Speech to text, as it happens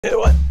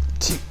1,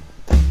 2.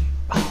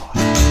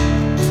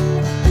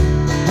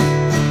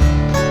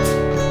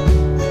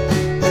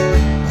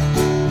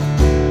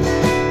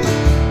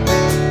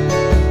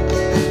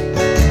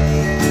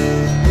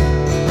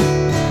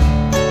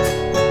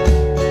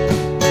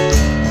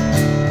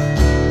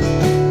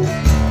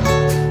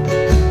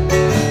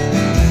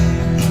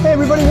 Hey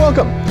everybody,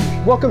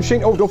 welcome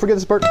Shane. Oh, don't forget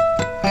this part.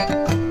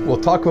 We'll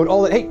talk about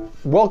all that. Hey,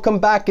 welcome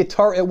back,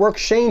 Guitar at Work.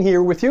 Shane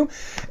here with you.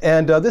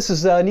 And this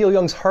is Neil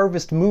Young's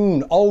Harvest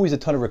Moon. Always a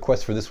ton of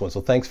requests for this one, so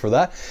thanks for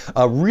that.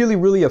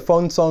 Really a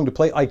fun song to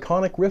play.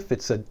 Iconic riff.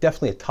 It's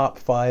definitely a top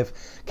 5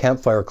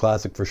 campfire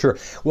classic for sure.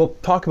 We'll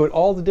talk about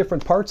all the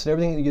different parts and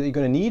everything that you're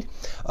going to need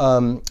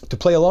to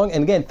play along.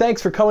 And again,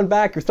 thanks for coming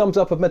back. Your thumbs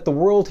up have meant the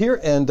world here,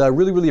 and I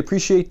really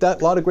appreciate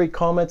that. A lot of great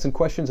comments and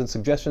questions and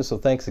suggestions, so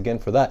thanks again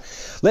for that.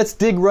 Let's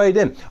dig right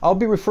in. I'll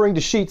be referring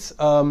to sheets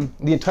the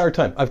entire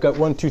time. I've got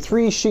 1, 2,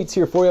 3 sheets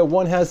here for you.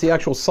 One has the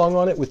actual song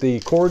on it with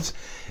the chords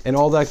and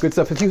all that good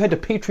stuff. If you head to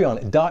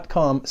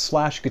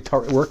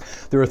patreon.com/guitar@work,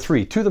 there are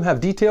 3. 2 of them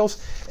have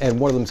details, and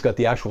one of them's got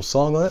the actual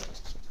song on it.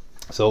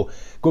 So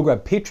go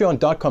grab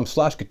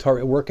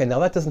patreon.com/guitar@work, and now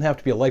that doesn't have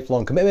to be a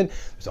lifelong commitment.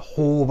 There's a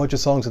whole bunch of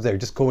songs up there.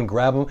 Just go and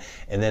grab them,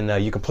 and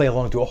then you can play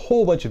along to a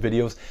whole bunch of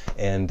videos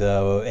and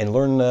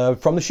learn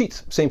from the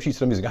sheets, same sheets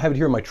that I'm using. I have it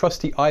here on my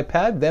trusty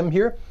iPad, them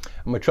here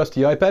on my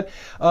trusty iPad.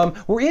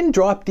 We're in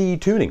drop D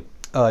tuning.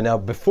 Now,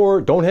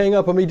 don't hang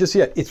up on me just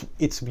yet. It's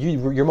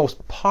your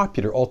most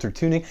popular altered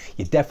tuning.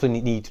 You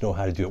definitely need to know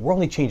how to do it. We're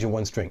only changing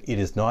 1 string. It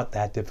is not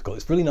that difficult.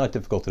 It's really not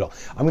difficult at all.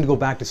 I'm going to go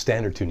back to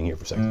standard tuning here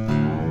for a second.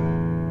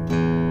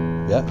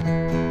 Yeah.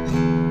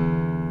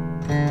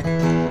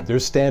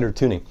 There's standard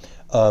tuning.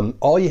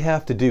 All you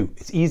have to do,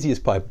 it's easy as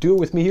pie. Do it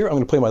with me here. I'm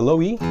going to play my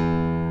low E.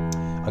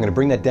 I'm going to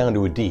bring that down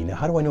to a D. Now,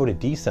 how do I know what a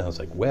D sounds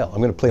like? Well,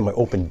 I'm going to play my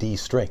open D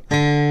string.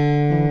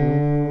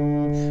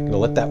 I'm going to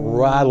let that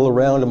rattle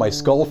around in my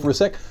skull for a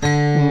sec.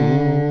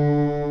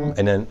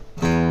 And then,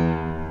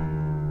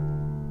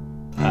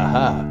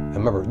 aha. And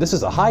remember, this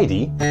is a high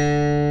D,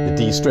 the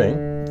D string,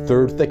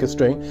 3rd thickest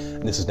string,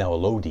 and this is now a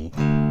low D.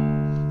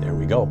 There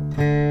we go.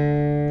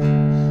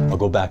 I'll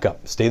go back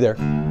up. Stay there.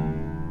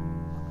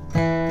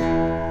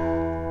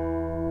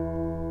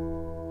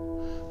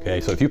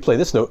 Okay, so if you play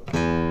this note,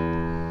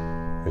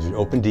 there's your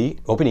open D,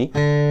 open E,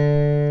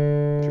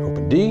 there's your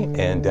open D,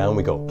 and down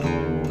we go.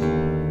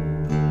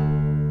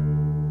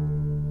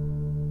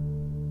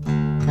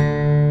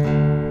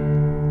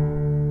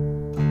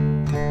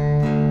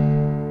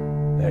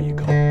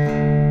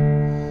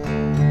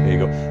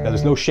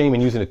 There's no shame in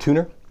using a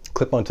tuner,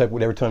 clip-on type,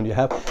 whatever tone you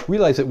have.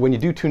 Realize that when you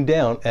do tune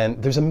down,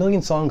 and there's a million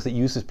songs that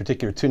use this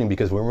particular tuning,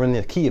 because when we're in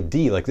the key of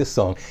D, like this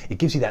song, it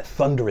gives you that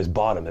thunderous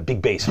bottom, a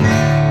big bass.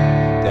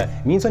 Yeah,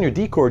 it means on your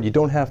D chord, you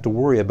don't have to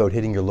worry about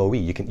hitting your low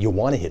E. You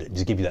want to hit it,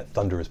 just give you that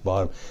thunderous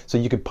bottom. So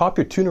you can pop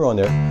your tuner on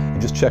there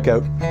and just check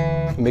out,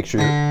 make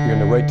sure you're in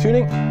the right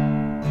tuning.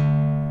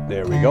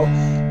 There we go.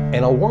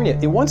 And I'll warn you,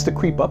 it wants to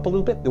creep up a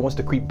little bit. It wants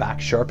to creep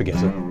back sharp again.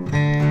 So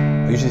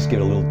I usually just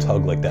give it a little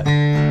tug like that.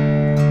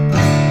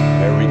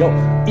 There we go.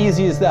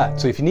 Easy as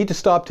that. So if you need to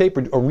stop tape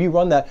or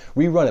rerun that,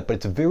 rerun it. But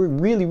it's a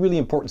really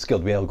important skill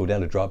to be able to go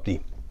down to drop D.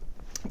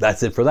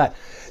 That's it for that.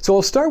 So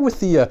I'll start with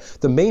the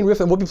main riff,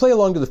 and we'll be playing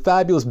along to the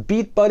fabulous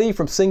BEATBUDDY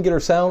from Singular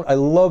Sound. I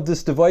love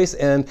this device,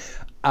 and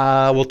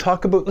let's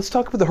talk about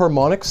the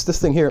harmonics. This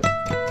thing here.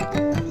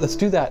 Let's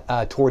do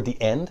that toward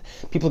the end.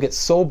 People get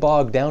so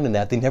bogged down in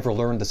that they never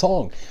learn the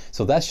song.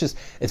 So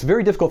it's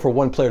very difficult for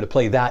one player to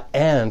play that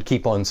and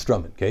keep on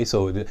strumming. Okay,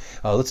 so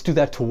let's do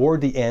that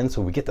toward the end,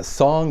 so we get the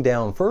song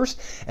down first,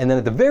 and then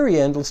at the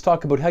very end, let's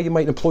talk about how you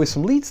might employ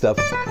some lead stuff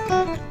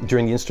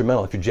during the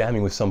instrumental if you're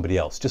jamming with somebody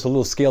else. Just a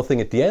little scale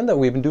thing at the end. That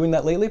we've been doing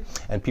that lately,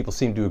 and people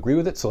seem to agree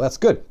with it, so that's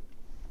good.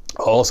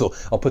 Also,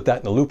 I'll put that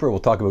in the looper. We'll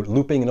talk about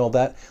looping and all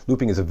that.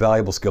 Looping is a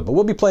valuable skill. But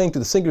we'll be playing to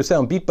the Singular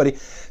Sound BEATBUDDY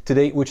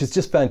today, which is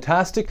just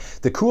fantastic.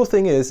 The cool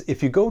thing is,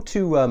 if you go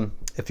to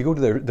their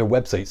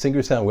website,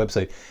 Singular Sound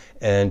website,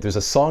 and there's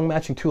a song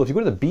matching tool. If you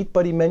go to the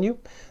BEATBUDDY menu,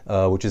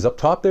 which is up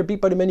top there,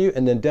 BEATBUDDY menu,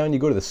 and then down you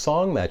go to the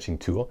song matching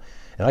tool.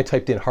 And I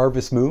typed in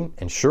Harvest Moon,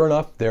 and sure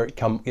enough, there it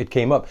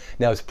came up.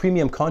 Now it's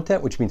premium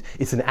content, which means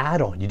it's an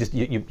add-on. You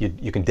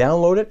can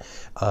download it.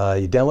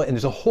 And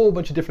there's a whole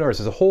bunch of different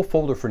artists. There's a whole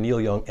folder for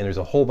Neil Young, and there's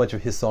a whole bunch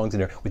of his songs in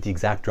there with the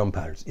exact drum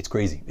patterns. It's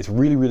crazy. It's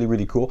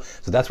really cool.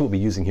 So that's what we'll be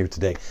using here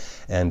today,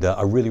 and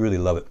I really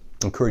love it.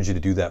 Encourage you to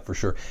do that for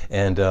sure.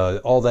 And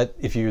all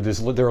that,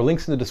 there are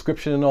links in the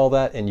description and all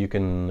that, and you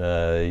can,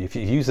 if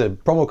you use a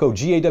promo code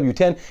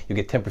GAW10, you'll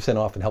get 10%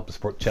 off and help to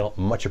support the channel.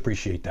 Much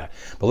appreciate that.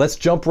 But let's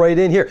jump right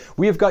in here.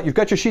 You've got your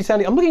sheets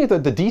handy. I'm looking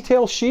at the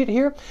detail sheet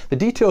here. The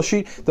detail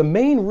sheet, the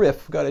main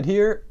riff, got it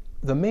here.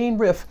 The main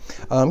riff,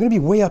 I'm going to be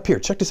way up here.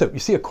 Check this out. You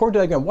see a chord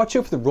diagram. Watch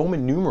out for the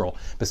Roman numeral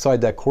beside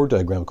that chord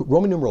diagram.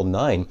 Roman numeral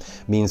 9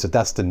 means that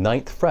that's the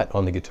 9th fret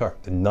on the guitar,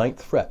 the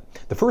 9th fret.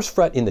 The first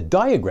fret in the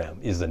diagram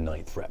is the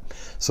 9th fret.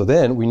 So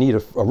then we need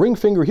a ring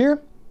finger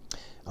here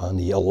on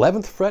the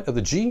 11th fret of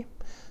the G,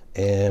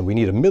 and we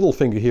need a middle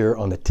finger here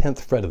on the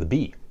 10th fret of the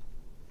B.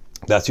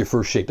 That's your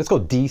first shape. That's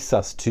called D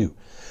sus2.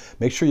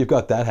 Make sure you've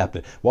got that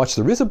happening. Watch,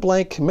 there is a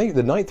blank, the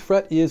 9th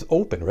fret is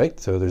open, right?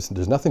 So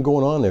there's nothing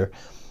going on there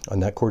on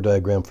that chord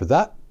diagram for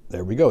that.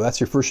 There we go, that's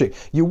your first shape.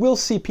 You will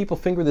see people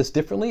finger this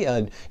differently,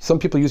 and some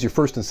people use your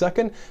first and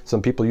second,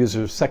 some people use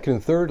your second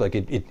and third. Like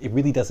it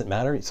really doesn't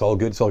matter, it's all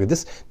good, it's all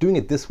good. Doing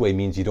it this way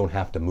means you don't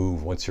have to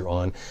move once you're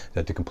on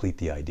to complete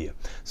the idea.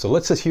 So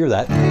let's just hear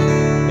that.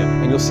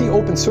 Yeah. And you'll see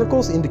open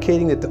circles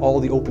indicating that all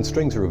the open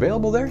strings are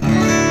available there.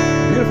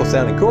 Beautiful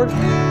sounding chord.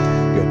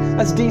 Good,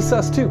 that's D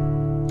sus2.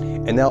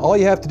 And now all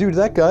you have to do to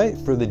that guy,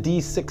 for the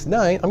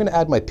D6-9, I'm gonna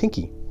add my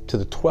pinky to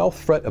the 12th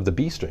fret of the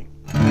B string.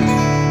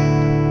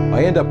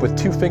 I end up with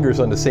 2 fingers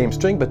on the same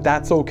string, but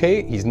that's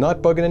okay. He's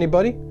not bugging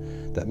anybody,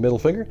 that middle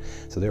finger.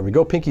 So there we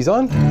go, pinky's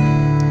on.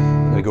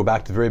 I'm gonna go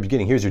back to the very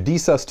beginning. Here's your D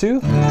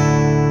sus2.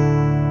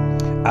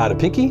 Add a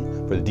pinky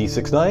for the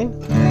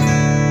D6-9.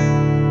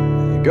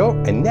 There you go.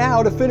 And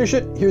now to finish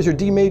it, here's your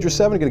D major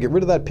 7. I'm gonna get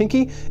rid of that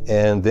pinky,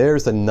 and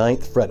there's the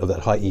 9th fret of that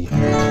high E.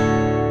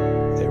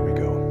 There we go.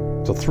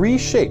 So 3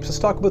 shapes. Let's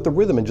talk about the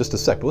rhythm in just a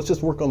sec, but let's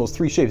just work on those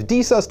 3 shapes.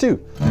 D sus2.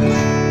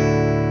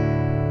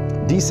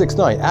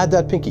 D6-9, add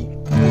that pinky.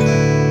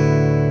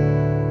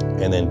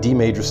 And then D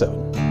major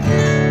 7.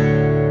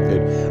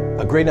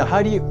 Good. Great, now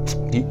how do you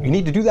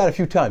need to do that a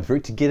few times,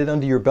 right, to get it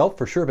under your belt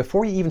for sure,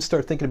 before you even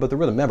start thinking about the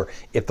rhythm. Remember,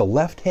 if the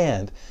left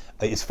hand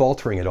is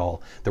faltering at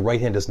all, the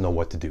right hand doesn't know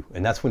what to do.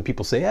 And that's when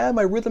people say,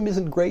 my rhythm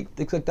isn't great,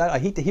 things like that. I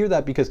hate to hear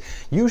that, because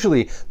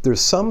usually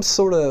there's some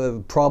sort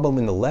of problem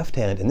in the left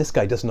hand and this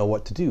guy doesn't know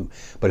what to do.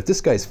 But if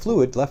this guy's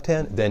fluid, left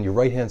hand, then your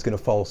right hand's gonna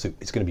follow suit.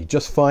 It's gonna be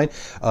just fine.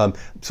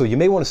 So you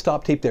may wanna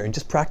stop tape there and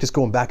just practice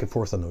going back and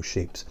forth on those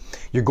shapes.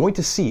 You're going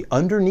to see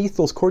underneath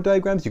those chord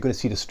diagrams, you're gonna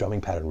see the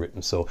strumming pattern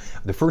written. So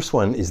the first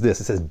one is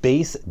this, it says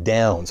bass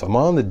down. So I'm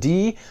on the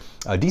D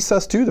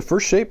sus2, the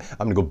first shape.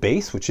 I'm gonna go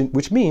bass,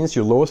 which means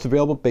your lowest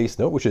available bass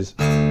note, which is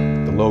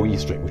the low E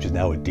string, which is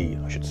now a D,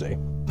 I should say.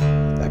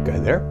 That guy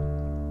there.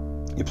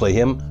 You play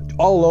him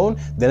all alone,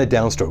 then a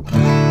downstroke.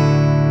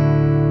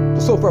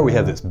 So far we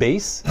have this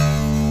bass,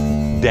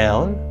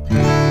 down.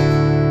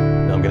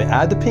 Now I'm gonna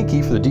add the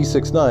pinky for the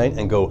D6-9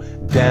 and go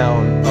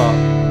down,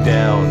 up,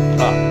 down,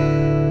 up.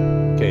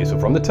 Okay, so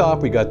from the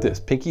top we got this,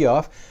 pinky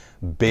off,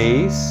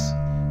 bass,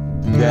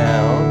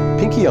 down,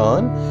 pinky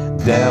on,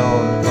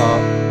 down,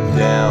 up,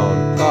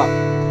 down, up.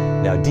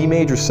 Now D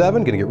major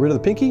 7, gonna get rid of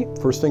the pinky.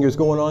 First finger's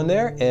going on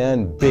there,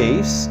 and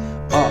bass,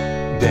 up,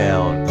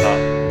 down,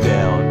 up,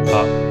 down,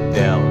 up,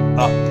 down,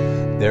 up.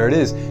 There it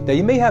is. Now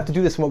you may have to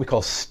do this in what we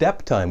call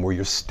step time, where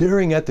you're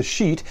staring at the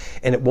sheet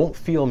and it won't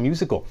feel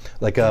musical.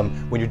 Like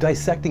when you're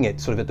dissecting it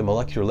sort of at the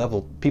molecular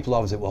level, people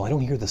always say, well, I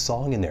don't hear the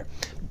song in there.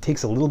 It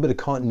takes a little bit of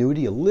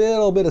continuity, a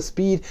little bit of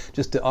speed,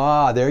 just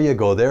to, there you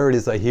go, there it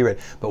is, I hear it.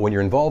 But when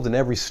you're involved in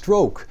every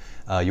stroke,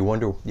 you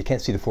wonder, you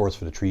can't see the forest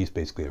for the trees,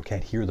 basically, or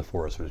can't hear the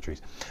forest for the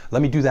trees.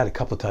 Let me do that a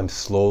couple of times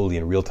slowly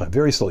in real time,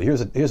 very slowly.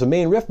 Here's a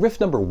main riff, riff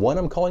number 1,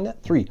 I'm calling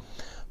that. 3,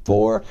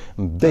 4,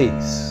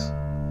 bass,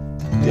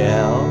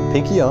 down,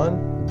 pinky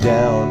on,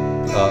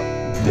 down, up,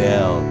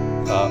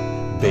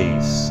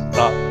 bass,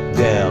 up,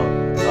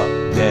 down,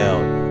 up,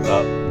 down,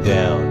 up,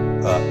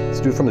 down, up. Let's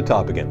do it from the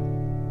top again.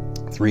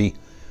 3,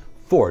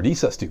 4, D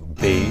sus2,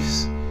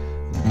 bass,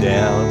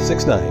 down,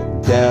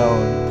 6-9,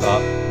 down,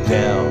 up,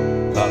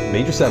 down, up,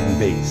 major 7,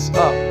 bass,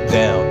 up,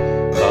 down,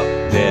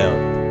 up,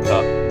 down,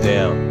 up,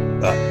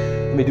 down, up.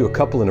 Let me do a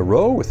couple in a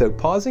row without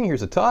pausing.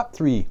 Here's a top,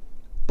 3,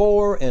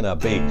 4, and a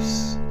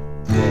bass.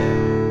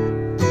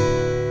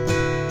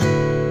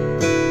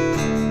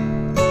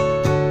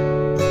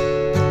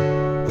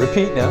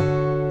 Repeat now,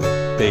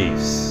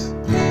 bass,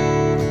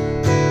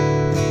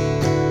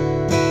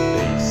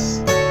 bass.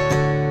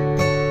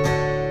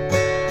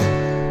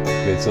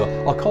 Good, so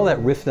I'll call that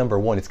riff number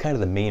 1. It's kind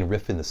of the main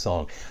riff in the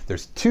song.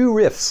 There's 2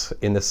 riffs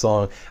in the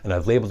song, and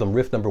I've labeled them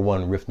riff number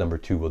 1 and riff number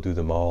 2. We'll do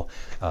them all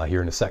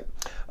here in a sec.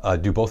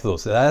 Do both of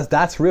those. So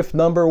that's riff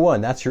number 1.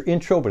 That's your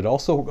intro, but it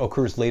also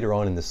occurs later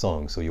on in the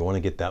song, so you want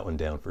to get that one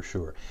down for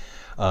sure.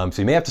 So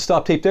you may have to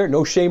stop tape there.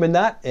 No shame in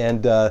that,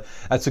 and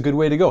that's a good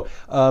way to go.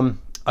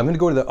 I'm going to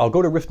go to I'll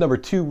go to riff number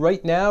 2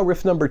 right now.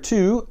 Riff number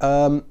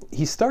 2,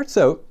 he starts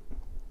out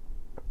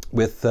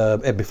with,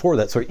 before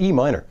that, sorry, E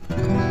minor.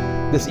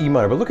 This E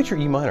minor, but look at your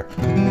E minor.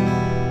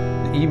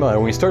 The E minor,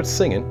 when he starts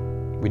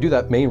singing, we do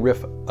that main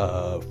riff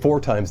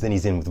 4 times, then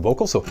he's in with the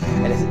vocal. So,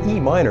 and it's E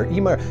minor, E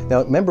minor.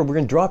 Now remember, we're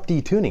going to drop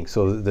D tuning,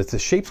 so the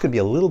shape's going to be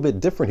a little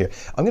bit different here.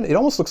 It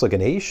almost looks like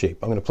an A shape.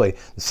 I'm going to play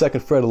the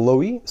 2nd fret of the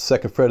low E,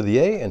 2nd fret of the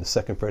A, and the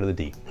 2nd fret of the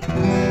D.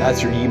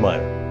 That's your E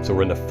minor. So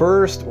we're in the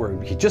first,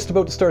 he's just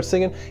about to start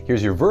singing.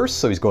 Here's your verse,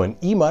 so he's going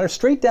E minor,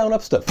 straight down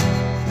up stuff.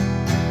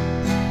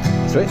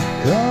 Straight,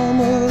 come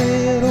a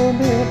little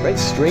bit, right,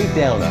 straight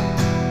down up.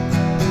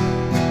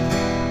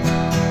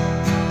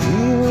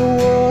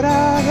 What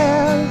I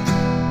have.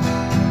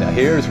 Now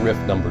here's riff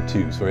number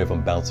 2. Sorry if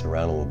I'm bouncing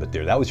around a little bit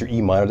there. That was your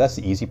E minor. That's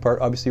the easy part,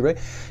 obviously, right?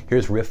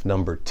 Here's riff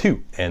number 2,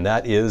 and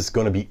that is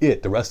going to be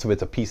it. The rest of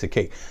it's a piece of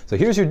cake. So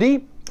here's your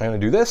D. I'm going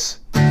to do this.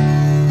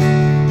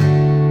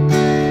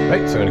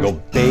 Right, so I'm going to go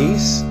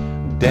bass,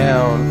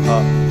 down,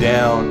 up,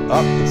 down,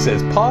 up. It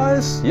says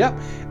pause, yep.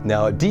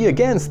 Now D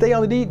again, stay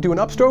on the D, do an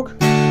upstroke.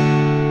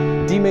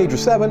 D major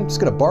 7, just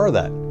gonna bar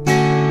that.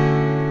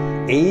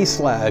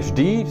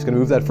 A/D, just gonna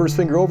move that first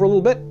finger over a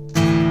little bit.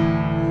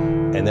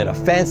 And then a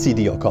fancy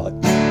D, I'll call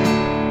it.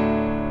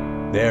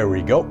 There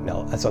we go.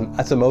 Now that's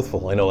a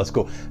mouthful. I know. Let's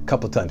go a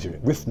couple of times here.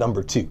 Riff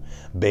number 2.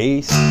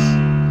 Bass,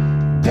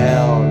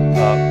 down,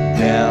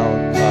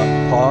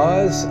 up,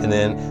 pause, and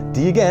then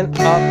D again,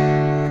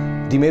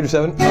 up, D major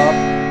 7, up,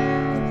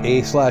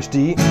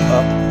 A/D,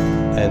 up,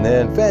 and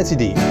then fancy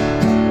D.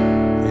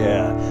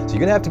 Yeah. So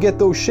you're gonna have to get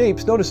those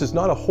shapes. Notice there's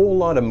not a whole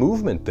lot of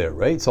movement there,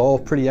 right? It's all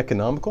pretty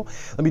economical.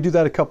 Let me do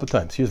that a couple of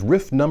times. Here's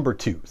riff number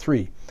 2.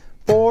 3,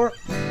 4,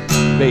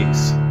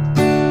 bass.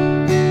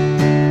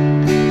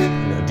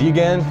 D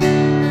again.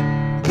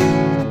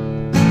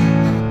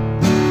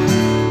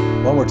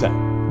 One more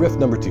time. Riff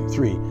number 2.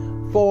 3,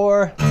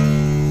 4.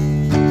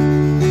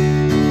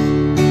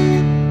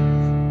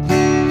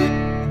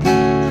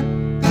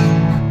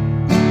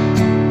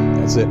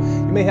 That's it.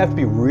 You may have to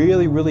be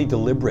really, really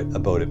deliberate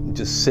about it.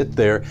 Just sit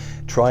there,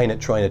 trying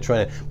it.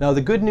 Now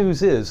the good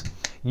news is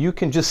you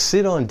can just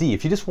sit on D.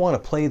 If you just want to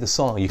play the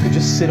song, you can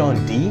just sit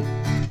on D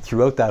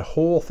throughout that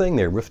whole thing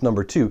there, riff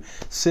number 2,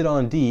 sit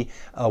on D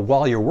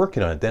while you're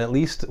working on it. Then at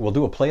least we'll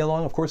do a play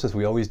along, of course, as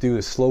we always do,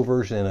 a slow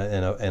version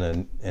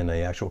and an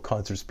actual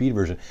concert speed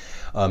version.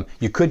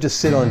 You could just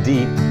sit on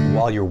D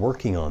while you're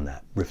working on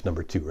that, riff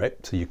number 2, right?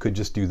 So you could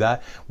just do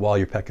that while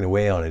you're pecking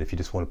away on it if you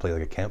just want to play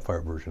like a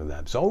campfire version of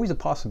that. It's always a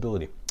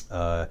possibility.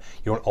 You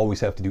don't always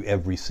have to do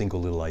every single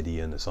little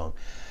idea in the song.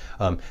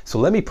 So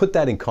let me put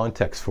that in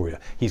context for you.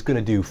 He's going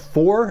to do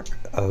 4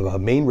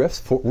 main riffs,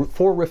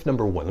 4 riff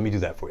number 1. Let me do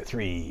that for you.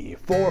 3,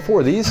 4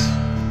 of these.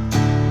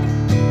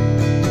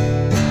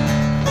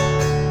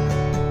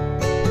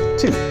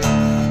 2.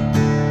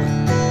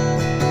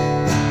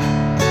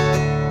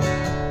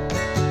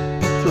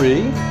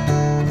 3.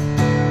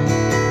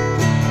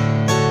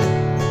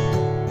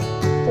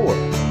 4.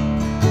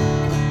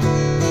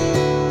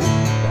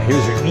 Now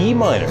here's your E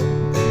minor.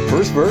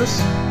 First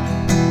verse.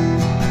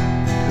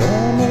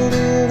 Come a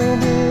little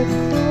bit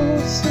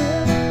closer.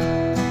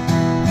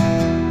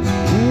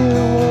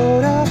 Hear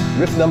what I...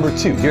 Riff number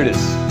 2. Here it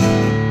is.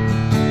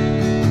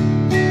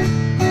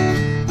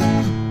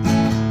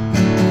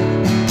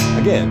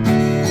 Again.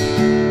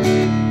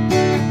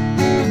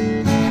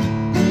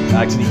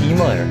 Back to the E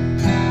minor.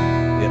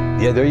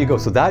 Yeah, there you go.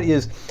 So that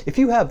is, if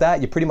you have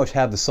that, you pretty much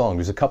have the song.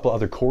 There's a couple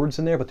other chords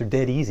in there, but they're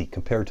dead easy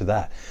compared to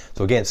that.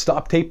 So again,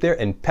 stop tape there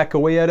and peck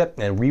away at it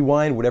and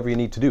rewind, whatever you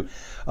need to do.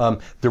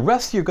 The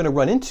rest you're going to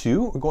run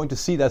into, we're going to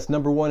see that's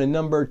number 1 and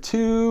number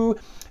 2.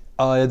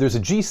 There's a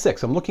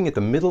G6. I'm looking at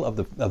the middle of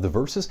the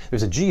verses.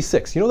 There's a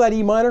G6. You know that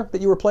E minor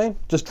that you were playing?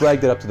 Just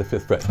drag that up to the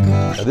 5th fret.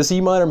 Now this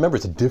E minor, remember,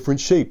 it's a different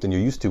shape than you're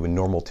used to in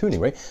normal tuning,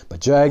 right? But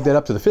drag that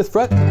up to the 5th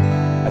fret.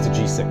 That's a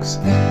G6.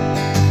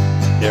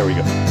 There we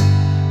go.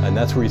 And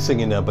that's where he's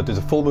singing, but there's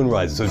a full moon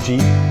rising. So G.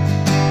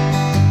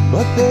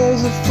 But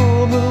there's a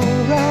full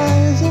moon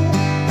rising.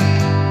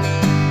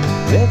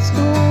 Let's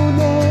go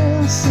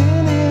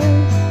dancing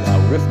in.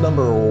 Now riff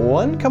number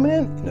 1 coming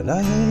in.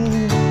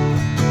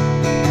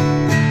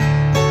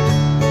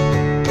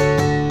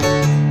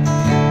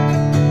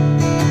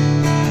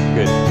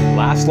 Good.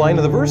 Last line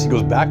of the verse, he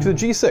goes back to the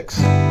G6.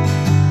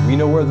 We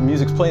know where the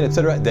music's playing,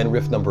 etc. Then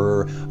riff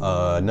number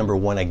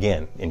 1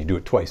 again, and you do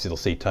it twice. It'll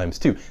say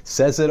 ×2.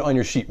 Says it on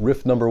your sheet,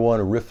 riff number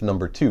 1 or riff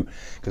number 2,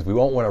 because we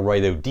won't want to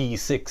write out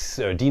D6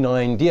 or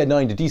D9,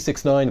 D9 to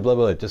D6/9, blah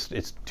blah.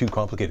 It's too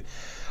complicated.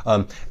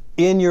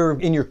 In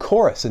your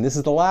chorus, and this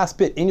is the last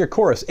bit. In your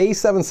chorus,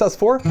 A7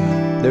 sus4.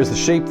 There's the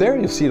shape there.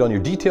 You'll see it on your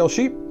detail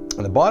sheet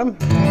on the bottom.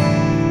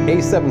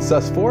 A7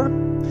 sus4,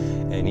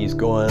 and he's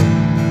going to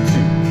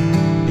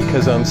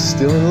because I'm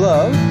still in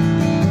love.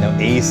 Now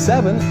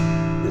A7.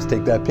 Just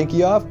take that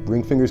pinky off,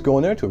 ring fingers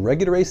going there to a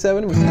regular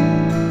A7. I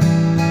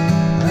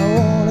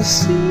wanna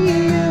see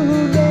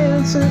you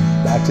dancing.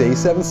 Back to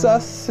A7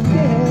 sus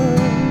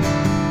again.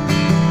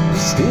 I'm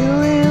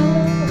still in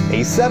love.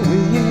 A7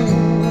 with you.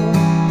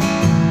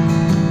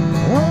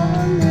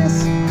 On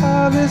this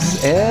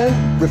harvest.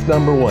 And riff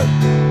number 1.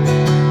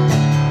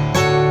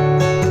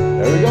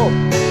 There we go.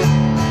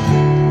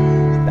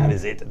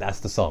 That's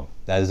the song.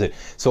 That is it.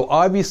 So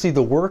obviously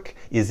the work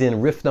is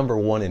in riff number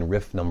 1 and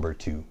riff number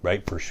 2,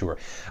 right? For sure.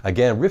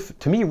 Again,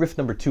 to me, riff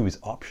number 2 is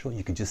optional.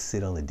 You can just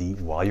sit on the D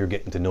while you're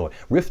getting to know it.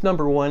 Riff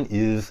number 1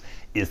 is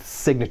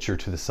signature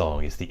to the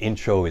song. It's the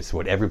intro. It's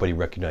what everybody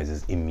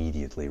recognizes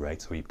immediately,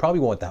 right? So you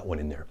probably want that one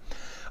in there.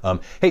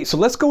 Hey, so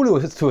let's go to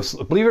a,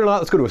 believe it or not,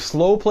 let's go to a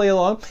slow play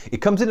along. It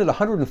comes in at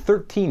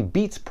 113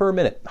 beats per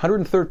minute.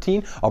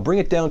 113. I'll bring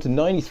it down to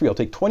 93. I'll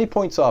take 20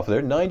 points off of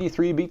there.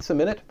 93 beats a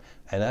minute.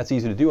 And that's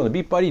easy to do on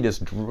the BEATBUDDY.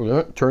 Just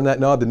turn that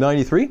knob to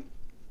 93.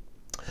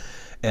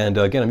 And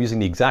again, I'm using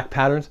the exact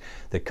patterns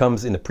that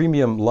comes in the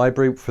premium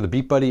library for the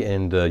BEATBUDDY,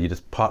 and you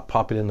just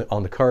pop it in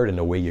on the card and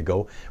away you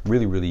go.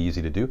 Really, really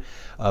easy to do.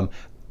 I'll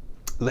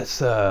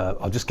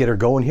just get her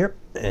going here.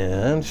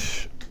 And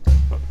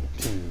 1,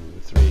 2,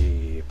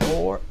 3,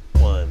 4.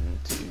 1,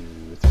 2,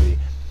 3.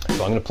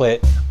 So I'm going to play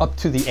it up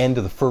to the end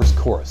of the first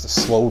chorus, the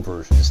slow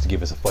version, just to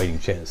give us a fighting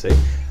chance, eh?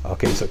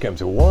 Okay, so it comes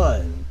to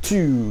 1,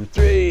 2,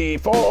 3,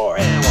 4,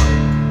 and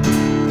 1.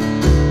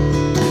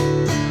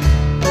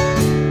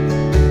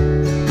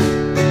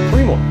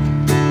 3 more.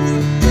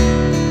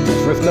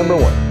 It's riff number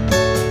 1. 3.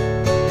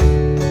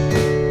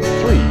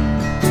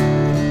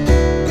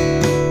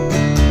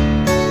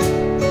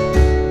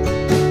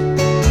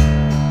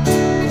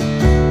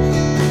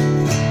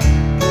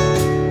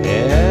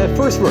 And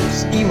first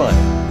verse, E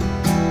minor.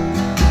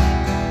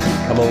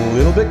 Come a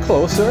little bit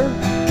closer.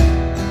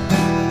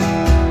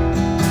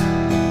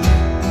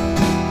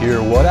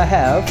 Hear what I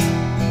have.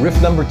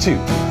 Riff number 2.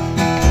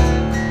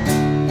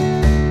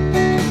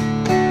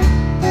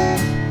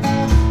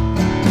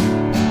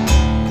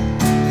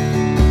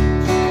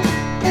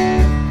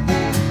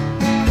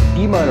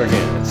 E minor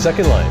again,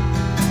 second line.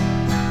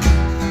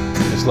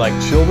 Just like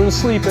children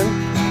sleeping.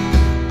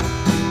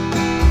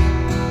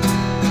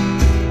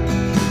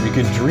 We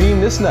could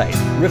dream this night.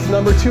 Riff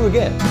number 2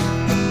 again.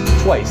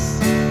 Twice.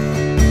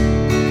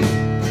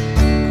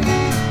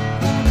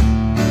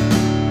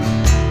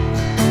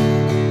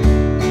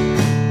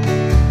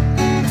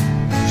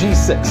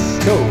 G6,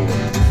 go.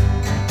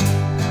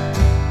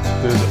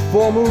 There's a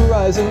full moon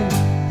rising.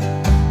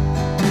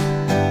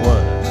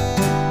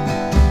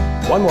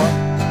 1 more.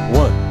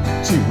 1,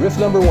 2, riff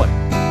number 1.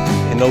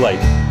 In the light.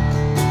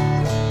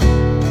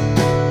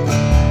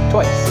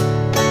 Twice.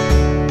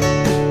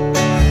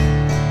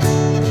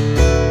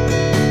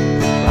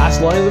 Last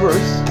line of the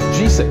verse,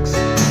 G6.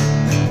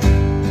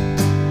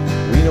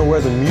 We know where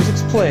the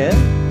music's playing.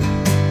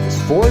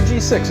 There's 4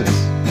 G6s.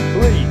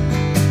 3.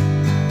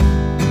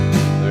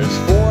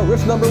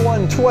 Riff number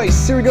 1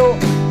 twice. Here we go.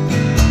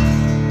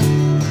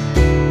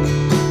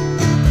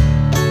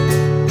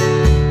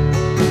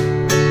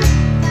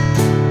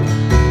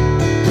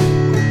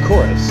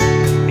 Chorus.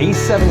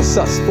 A7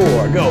 sus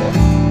 4. Go.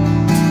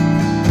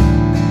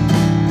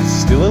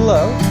 Still in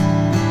love.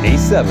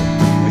 A7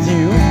 with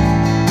you.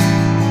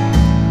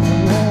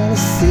 I wanna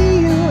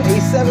see you.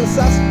 A7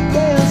 sus.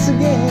 Dance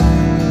again.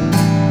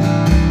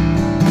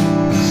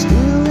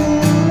 Still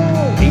in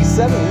love.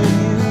 A7 with you.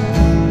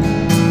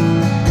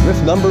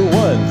 Riff number 1,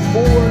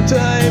 4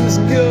 times,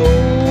 go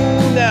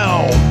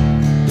now.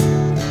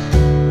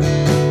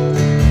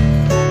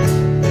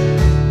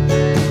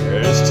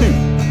 There's 2.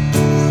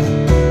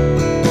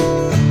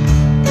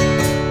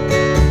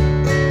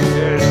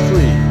 There's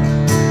 3.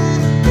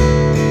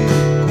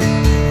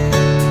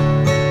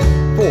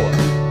 4.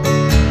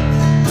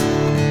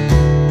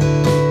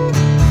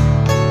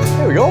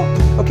 There we go.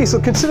 Okay, so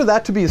consider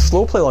that to be a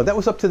slow play along. That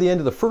was up to the end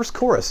of the first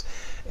chorus.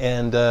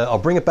 And I'll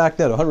bring it back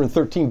now to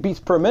 113 beats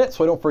per minute,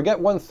 so I don't forget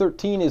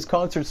 113 is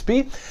concert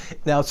speed.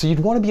 Now, so you'd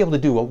want to be able to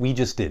do what we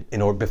just did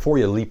in order before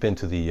you leap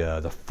into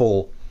the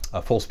full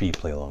speed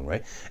play along,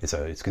 right?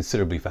 It's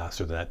considerably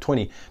faster than that,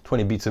 20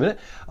 beats a minute.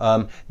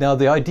 Now,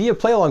 the idea of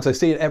play alongs, I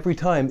say it every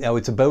time. Now,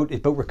 it's about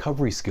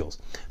recovery skills.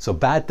 So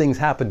bad things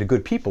happen to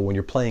good people when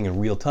you're playing in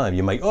real time.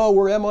 You might, oh,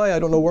 where am I? I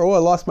don't know where. Oh, I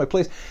lost my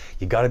place.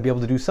 You got to be able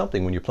to do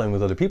something when you're playing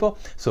with other people.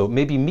 So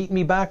maybe meet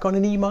me back on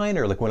an E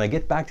minor. Like when I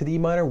get back to the E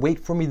minor, wait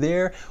for me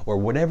there, or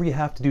whatever you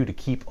have to do to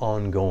keep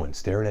on going,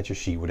 staring at your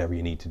sheet, whatever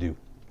you need to do.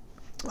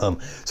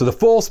 So the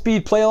full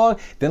speed play along,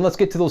 then let's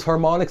get to those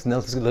harmonics, and then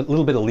let's get a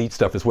little bit of lead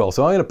stuff as well.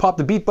 So I'm going to pop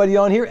the BEATBUDDY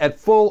on here at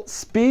full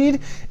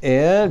speed,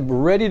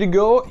 and ready to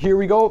go. Here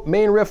we go.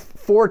 Main riff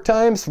 4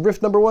 times.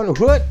 Riff number 1.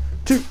 1,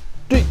 2,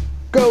 3,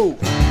 go.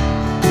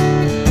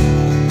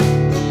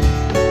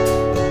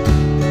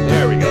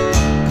 There we go.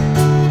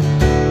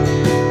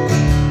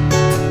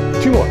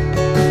 2 more.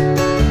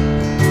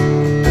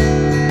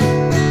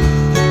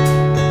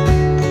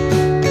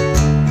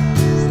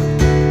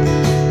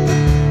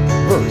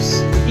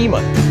 Verse, E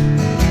minor.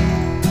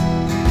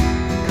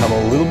 Come a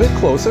little bit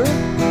closer.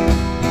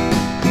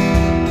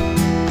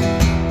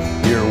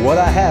 Hear what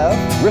I have.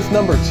 Riff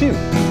number 2.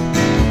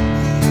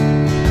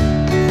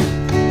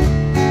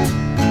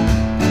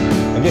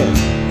 Again.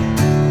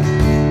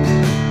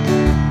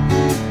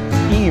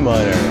 E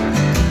minor.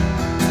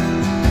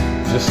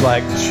 Just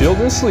like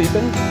children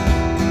sleeping.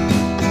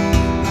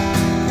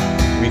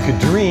 We could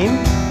dream.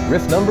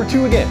 Riff number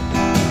 2 again.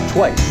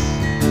 Twice.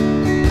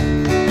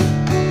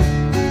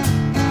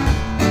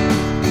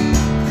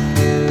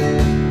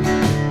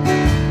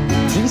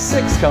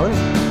 G6 coming.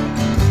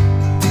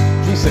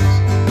 G6.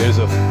 There's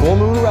a full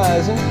moon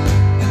rising.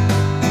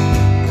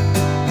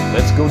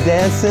 Let's go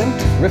dancing.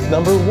 Riff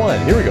number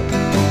 1. Here we go.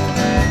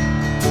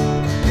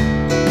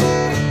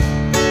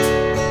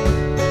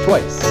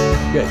 Twice.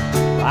 Good.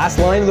 Last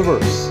line of the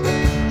verse.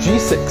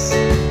 G6.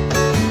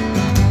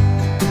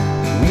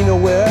 We know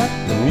where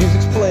the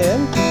music's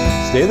playing.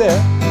 Stay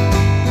there.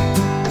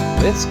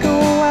 Let's go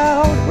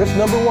out. Riff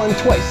number 1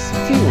 twice.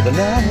 Feel the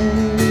night.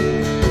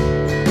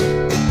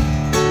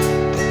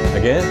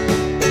 Again.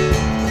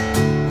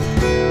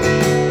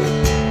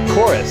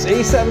 Chorus,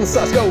 A7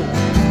 sus, go.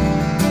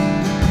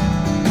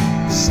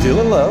 Still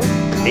in love,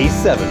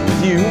 A7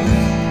 with you.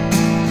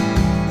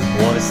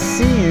 Wanna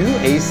see you,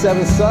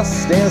 A7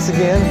 sus, dance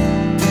again.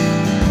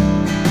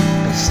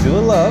 Still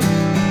in love,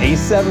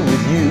 A7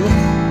 with you.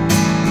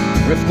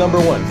 Riff number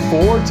 1,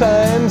 4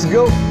 times,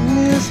 go.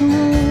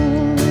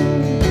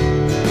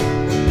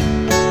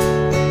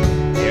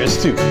 Here's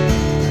 2.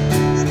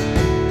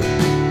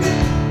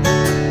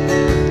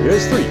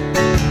 Here's 3.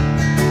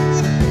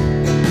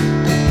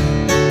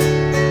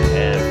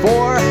 And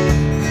 4.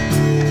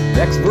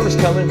 Next verse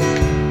coming,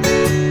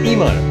 E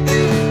minor.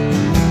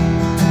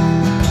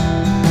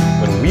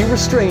 When we were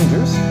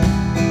strangers,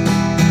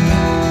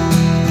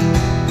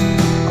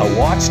 I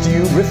watched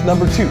you, riff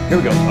number 2. Here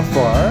we go,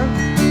 afar.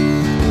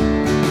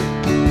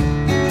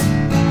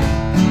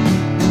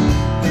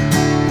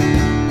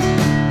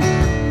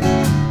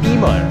 E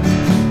minor.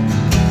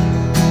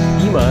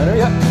 E minor,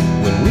 yeah.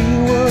 When we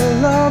were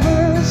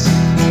lovers,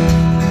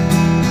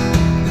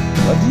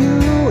 loved you.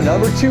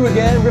 Number 2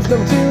 again, riff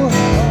number 2.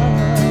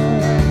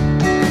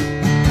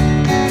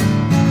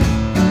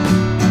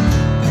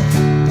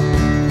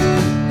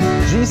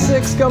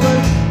 G6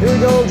 coming. Here we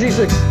go,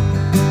 G6.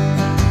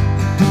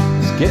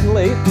 It's getting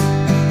late.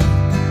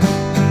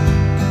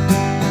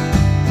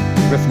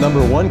 Riff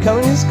number 1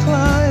 coming is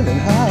climbing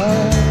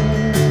high.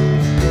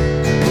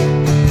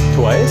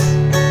 Twice.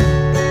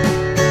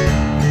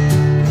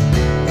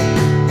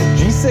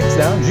 G6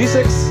 now,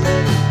 G6.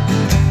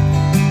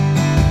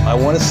 I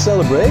want to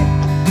celebrate.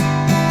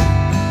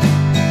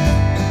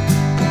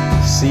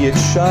 See it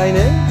shine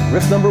in.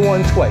 Riff number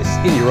 1 twice.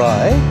 In your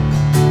eye.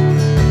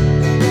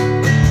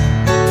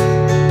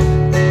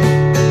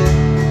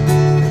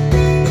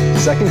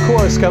 Second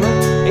chorus coming.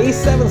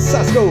 A7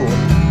 sus, go.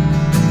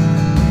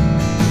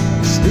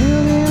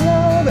 Still in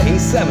love,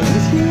 A7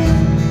 with you.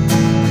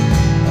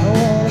 I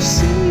wanna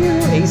see you,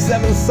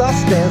 A7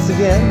 sus, dance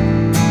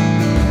again.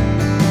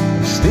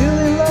 Still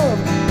in love,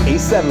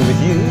 A7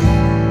 with you.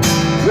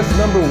 Riff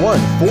number 1,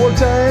 4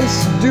 times.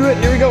 Do it,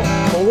 here we go.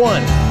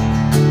 1.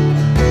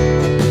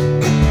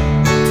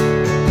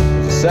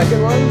 Here's the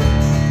second one.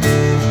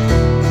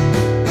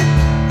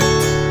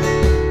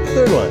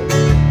 Third one.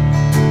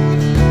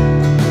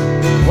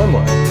 One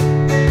more.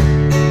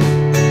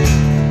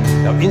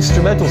 Now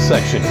instrumental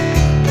section.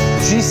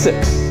 G6.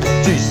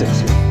 G6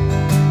 here.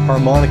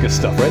 Harmonica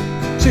stuff, right?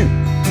 2.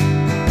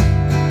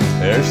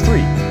 There's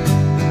 3.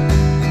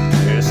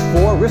 There's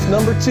 4. Riff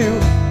number 2.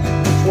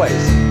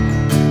 Twice.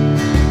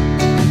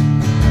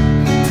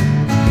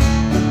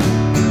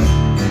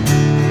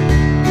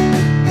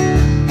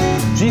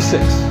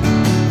 G6.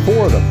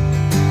 4 of them.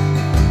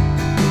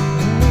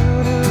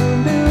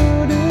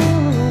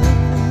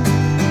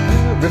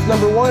 Riff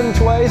number 1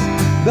 twice.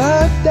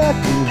 Da, da,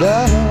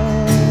 da.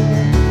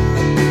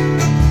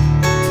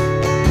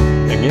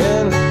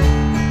 Again.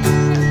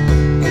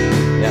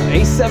 Now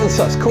A7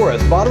 sus,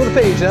 chorus, bottom of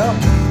the page now.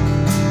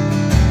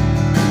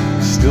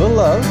 Still in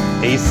love,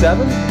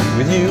 A7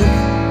 with you.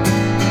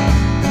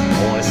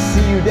 I want to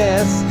see you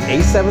dance,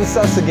 A7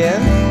 sus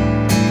again.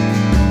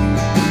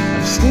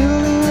 I'm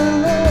still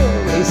in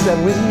love,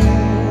 A7 with you.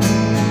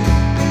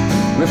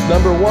 Riff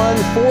number 1,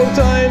 4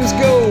 times,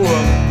 go.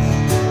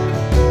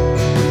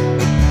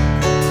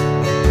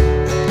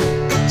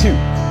 2.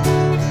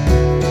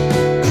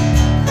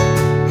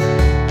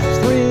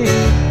 3.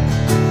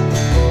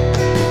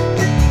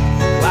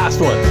 Last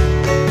one.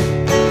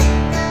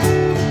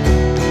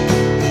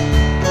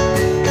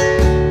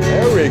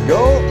 There we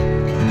go.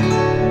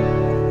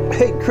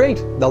 Hey,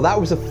 great. Now that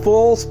was a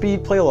full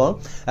speed play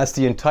along. That's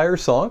the entire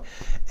song.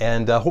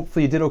 And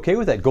hopefully you did okay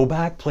with that. Go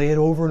back, play it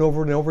over and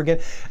over and over again.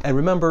 And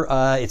remember,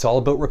 it's all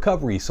about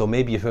recovery. So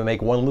maybe if you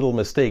make one little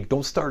mistake,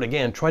 don't start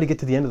again. Try to get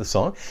to the end of the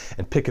song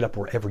and pick it up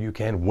wherever you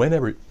can,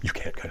 whenever you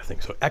can, kind of thing.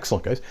 So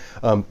excellent, guys.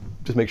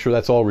 Just make sure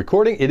that's all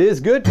recording. It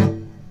is good.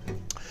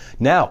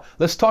 Now,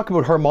 let's talk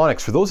about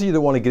harmonics. For those of you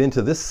that want to get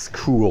into this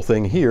cool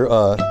thing here,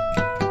 and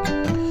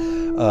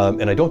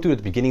I don't do it at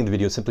the beginning of the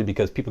video simply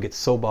because people get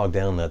so bogged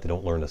down that they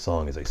don't learn the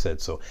song, as I said.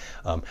 So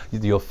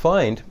you'll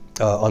find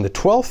on the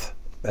 12th,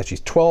 actually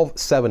 12,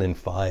 7, and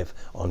 5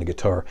 on the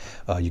guitar,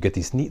 you get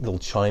these neat little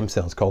chime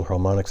sounds called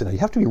harmonics. And you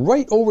have to be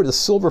right over the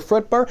silver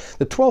fret bar.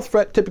 The 12th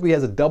fret typically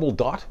has a double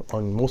dot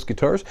on most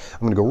guitars.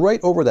 I'm going to go right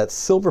over that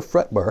silver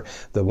fret bar,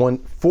 the one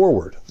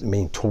forward, I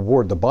mean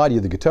toward the body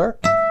of the guitar.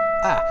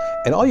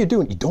 And all you're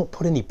doing, you don't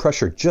put any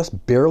pressure,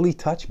 just barely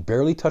touch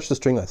the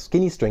string, a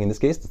skinny string in this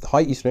case, the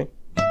high E string.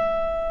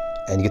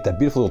 And you get that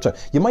beautiful little chime.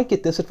 You might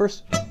get this at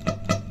first.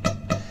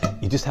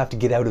 You just have to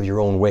get out of your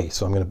own way.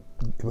 So I'm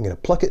gonna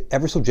pluck it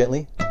ever so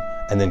gently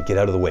and then get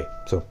out of the way.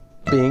 So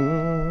bing,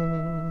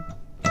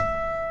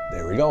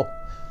 there we go.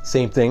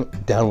 Same thing,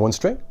 down one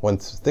string,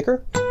 one's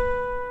thicker,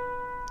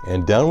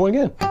 and down one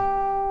again,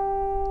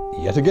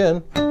 yet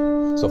again.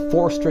 So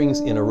 4 strings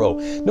in a row.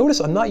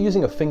 Notice I'm not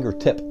using a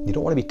fingertip. You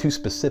don't want to be too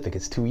specific,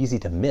 it's too easy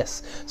to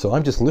miss. So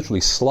I'm just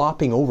literally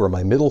slopping over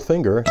my middle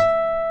finger.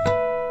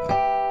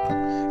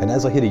 And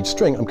as I hit each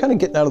string, I'm kind of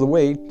getting out of the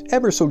way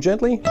ever so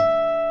gently.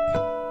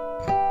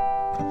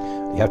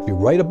 You have to be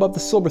right above the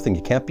silver thing.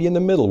 You can't be in the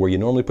middle where you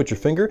normally put your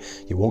finger.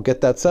 You won't get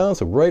that sound.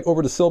 So right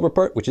over the silver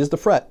part, which is the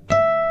fret.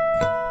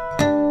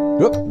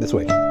 Whoop, this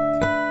way.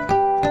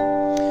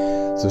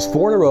 So there's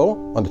 4 in a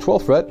row on the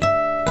 12th fret.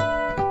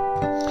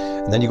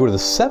 And then you go to the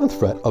 7th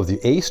fret of the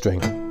A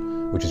string,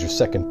 which is your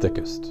second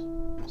thickest.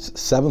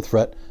 7th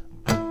fret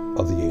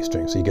of the A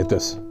string. So you get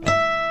this.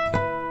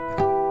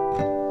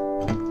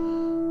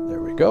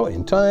 There we go,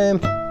 in time.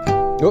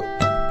 Oh.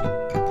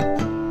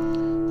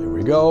 There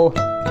we go.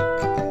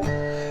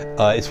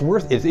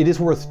 It is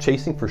worth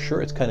chasing for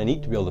sure. It's kind of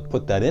neat to be able to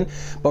put that in.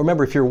 But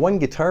remember, if you're one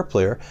guitar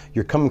player,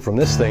 you're coming from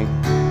this thing,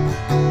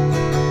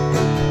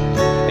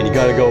 and you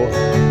got to go,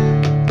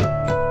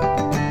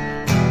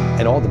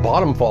 and all the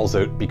bottom falls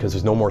out because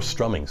there's no more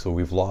strumming, so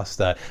we've lost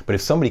that. But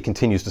if somebody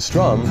continues to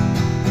strum,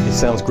 it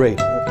sounds great.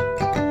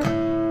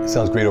 It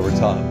sounds great over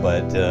top,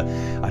 but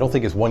I don't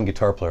think as one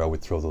guitar player I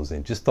would throw those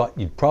in. Just thought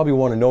you'd probably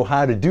want to know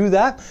how to do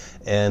that,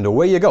 and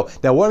away you go.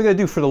 Now what I'm going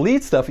to do for the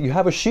lead stuff, you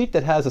have a sheet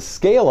that has a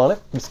scale on it.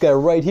 It's got it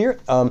right here,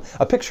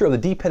 a picture of the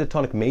D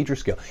pentatonic major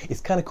scale.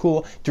 It's kind of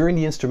cool. During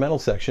the instrumental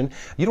section,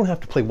 you don't have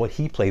to play what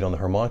he played on the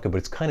harmonica, but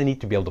it's kind of neat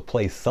to be able to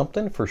play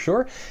something for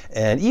sure.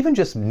 And even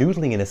just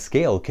noodling in a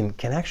scale can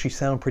actually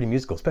sound pretty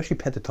musical, especially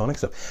pentatonic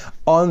stuff.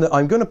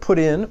 I'm going to put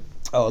in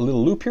a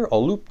little loop here.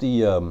 I'll loop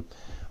the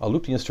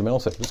instrumental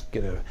section. Just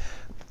get a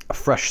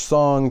fresh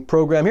song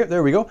program here.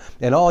 There we go.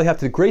 And all you have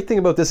to, the great thing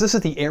about this is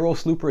the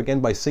Aeros Looper, again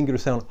by Singular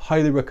Sound.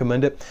 Highly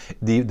recommend it.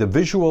 The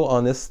visual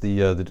on this,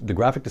 the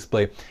graphic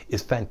display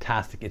is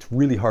fantastic. It's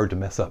really hard to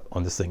mess up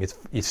on this thing.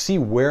 You see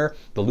where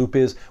the loop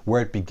is,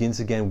 where it begins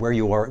again, where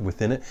you are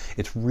within it.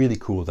 It's really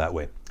cool that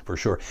way. For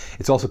sure.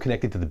 It's also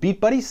connected to the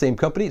BEATBUDDY, same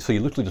company, so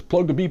you literally just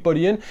plug the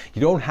BEATBUDDY in.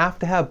 You don't have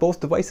to have both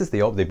devices. They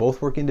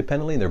both work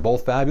independently and they're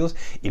both fabulous.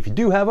 If you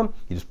do have them,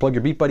 you just plug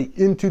your BEATBUDDY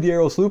into the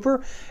Aeros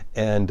Looper,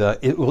 and the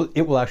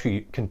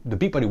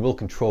BEATBUDDY will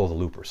control the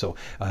looper. So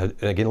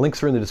again,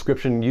 links are in the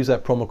description. Use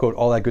that promo code,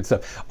 all that good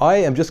stuff.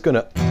 I'm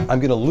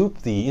gonna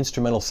loop the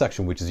instrumental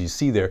section, which, as you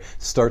see there,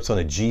 starts on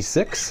a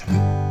G6.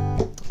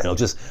 And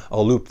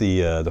I'll loop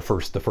the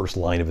first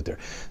line of it there.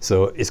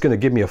 So it's going to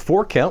give me a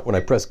 4 count when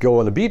I press go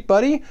on the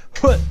BEATBUDDY.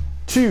 1,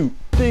 2,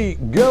 3,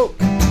 go. 2.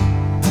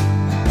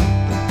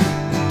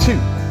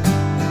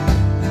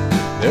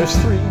 There's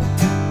 3.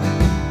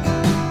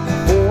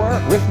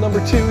 4. Riff number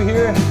 2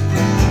 here.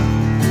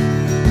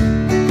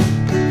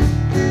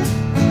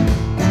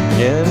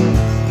 Again.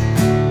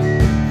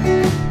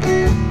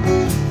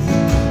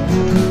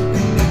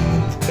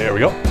 There we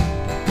go.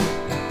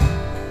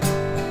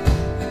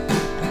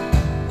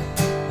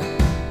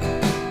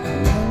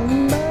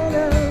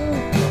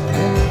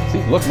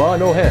 Look, ma,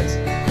 no hands.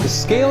 The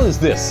scale is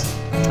this.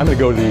 I'm going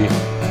to go to the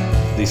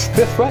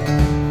 5th fret,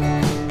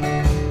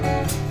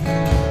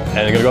 and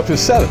I'm going to go up to the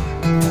 7th,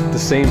 the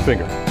same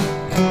finger.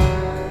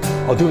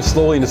 I'll do it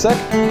slowly in a sec.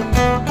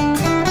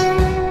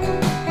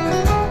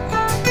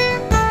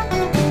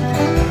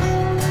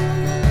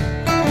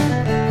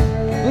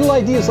 Little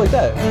ideas like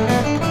that.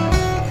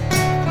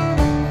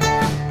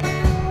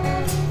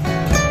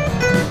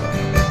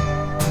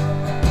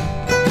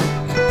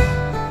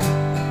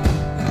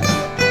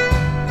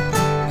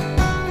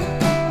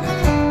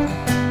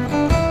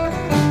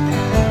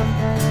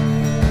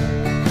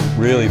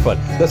 Really fun.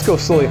 Let's go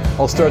slowly.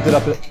 I'll start that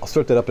up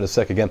in a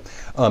sec again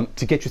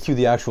to get you through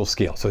the actual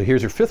scale. So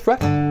here's your 5th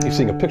fret. You're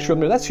seeing a picture of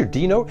there. That's your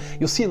D note.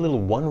 You'll see a little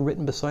 1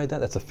 written beside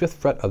that. That's the 5th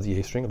fret of the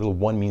A string. A little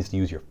 1 means to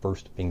use your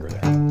first finger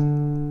there.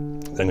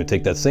 Then I'm going to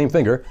take that same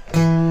finger,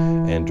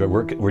 and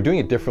we're doing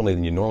it differently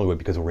than you normally would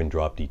because we're in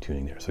drop D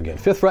tuning there. So again,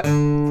 5th fret,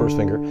 first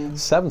finger,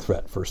 7th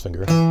fret, first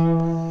finger,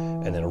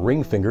 and then a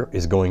ring finger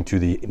is going to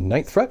the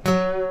 9th fret,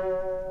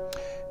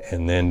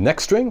 and then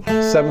next string,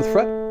 7th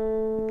fret.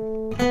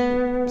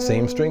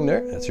 Same string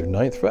there, that's your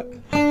 9th fret,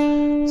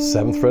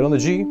 7th fret on the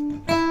G,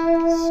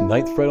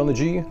 9th fret on the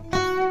G,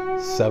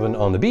 7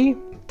 on the B,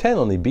 10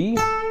 on the B,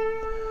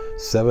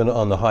 7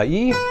 on the high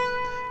E,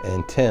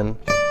 and 10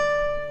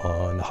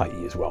 on the high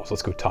E as well. So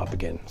let's go top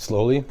again,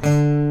 slowly.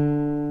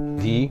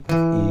 D,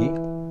 E,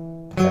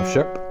 F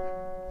sharp,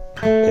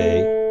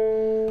 A,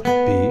 B,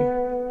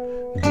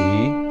 D,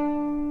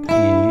 E,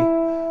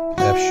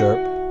 F sharp,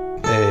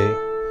 A,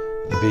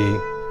 B,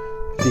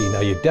 D.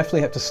 Now you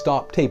definitely have to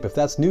stop tape. If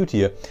that's new to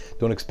you,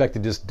 don't expect to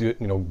just do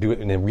it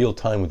in real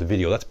time with the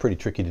video. That's pretty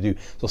tricky to do.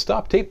 So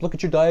stop tape, look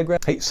at your diagram.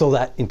 Hey, so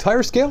that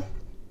entire scale.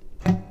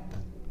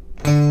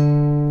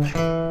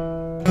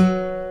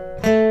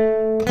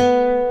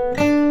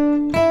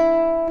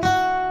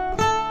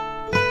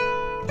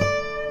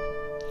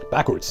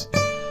 Backwards.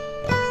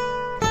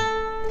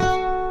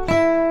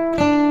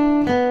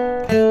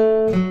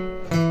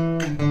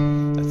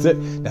 That's it.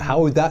 Now how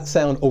would that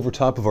sound over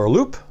top of our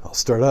loop? I'll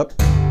start up.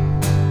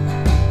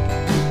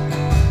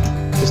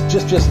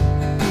 Just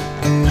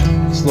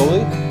slowly.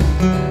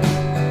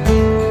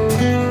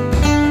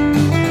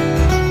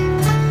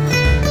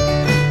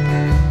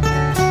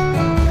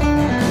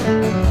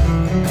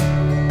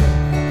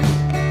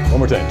 One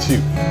more time, 2,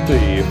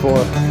 3, 4.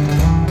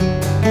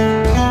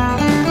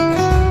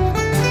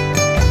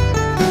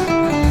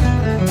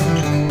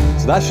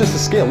 So that's just the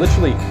scale,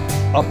 literally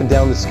up and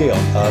down the scale.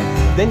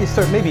 Then you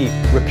start maybe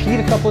repeat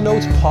a couple of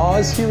notes,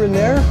 pause here and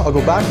there. I'll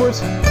go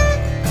backwards.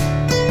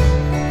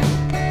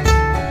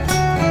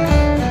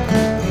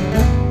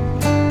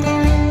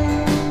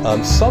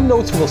 Some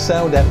notes will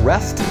sound at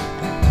rest,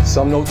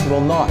 some notes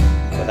will not.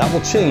 But that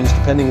will change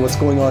depending on what's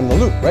going on in the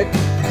loop, right?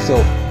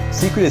 So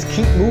secret is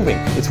keep moving.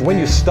 It's when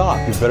you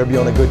stop, you better be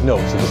on a good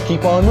note. So just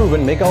keep on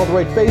moving, make all the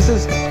right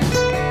faces.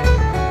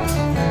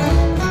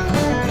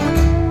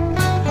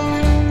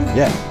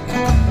 Yeah.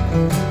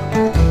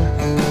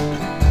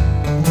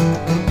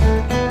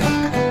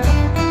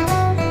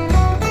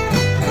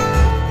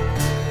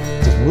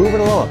 Just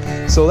moving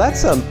along. So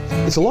that's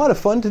it's a lot of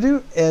fun to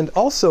do, and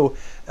also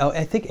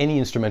I think any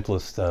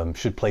instrumentalist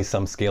should play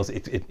some scales.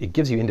 It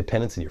gives you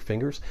independence in your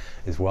fingers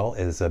as well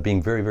as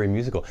being very, very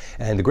musical.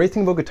 And the great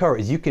thing about guitar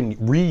is you can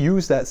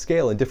reuse that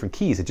scale in different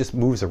keys. It just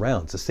moves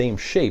around. It's the same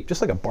shape,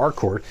 just like a bar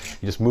chord.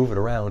 You just move it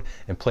around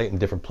and play it in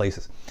different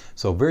places.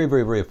 So very,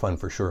 very, very fun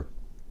for sure.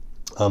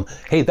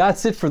 Hey,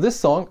 that's it for this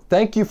song.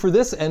 Thank you for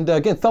this, and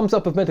again, thumbs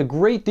up have meant a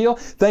great deal.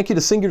 Thank you to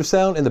Singular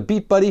Sound and the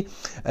BEATBUDDY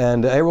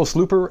and Aeros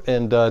Looper,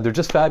 and they're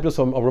just fabulous.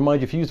 So I'll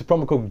remind you, if you use the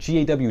promo code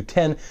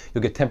GAW10,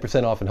 you'll get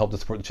 10% off and help to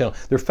support the channel.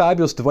 They're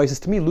fabulous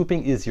devices. To me,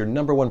 looping is your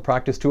 #1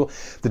 practice tool.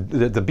 The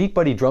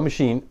BEATBUDDY drum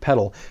machine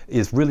pedal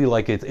is really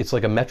like it's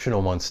like a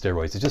metronome on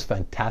steroids. It's just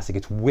fantastic.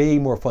 It's way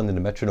more fun than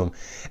a metronome,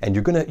 and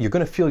you're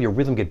gonna feel your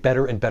rhythm get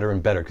better and better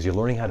and better because you're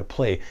learning how to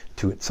play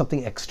to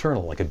something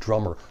external like a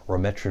drummer or a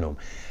metronome.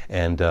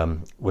 And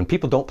when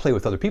people don't play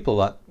with other people a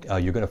lot,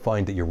 you're going to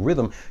find that your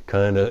rhythm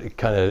kind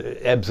of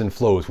ebbs and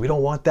flows. We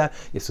don't want that.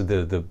 So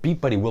the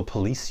BEATBUDDY will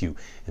police you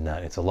in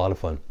that. It's a lot of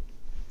fun.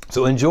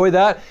 So enjoy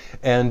that.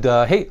 And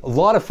hey, a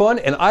lot of fun.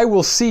 And I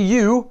will see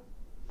you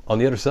on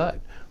the other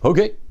side.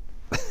 Okay.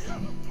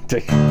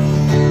 Take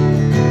care.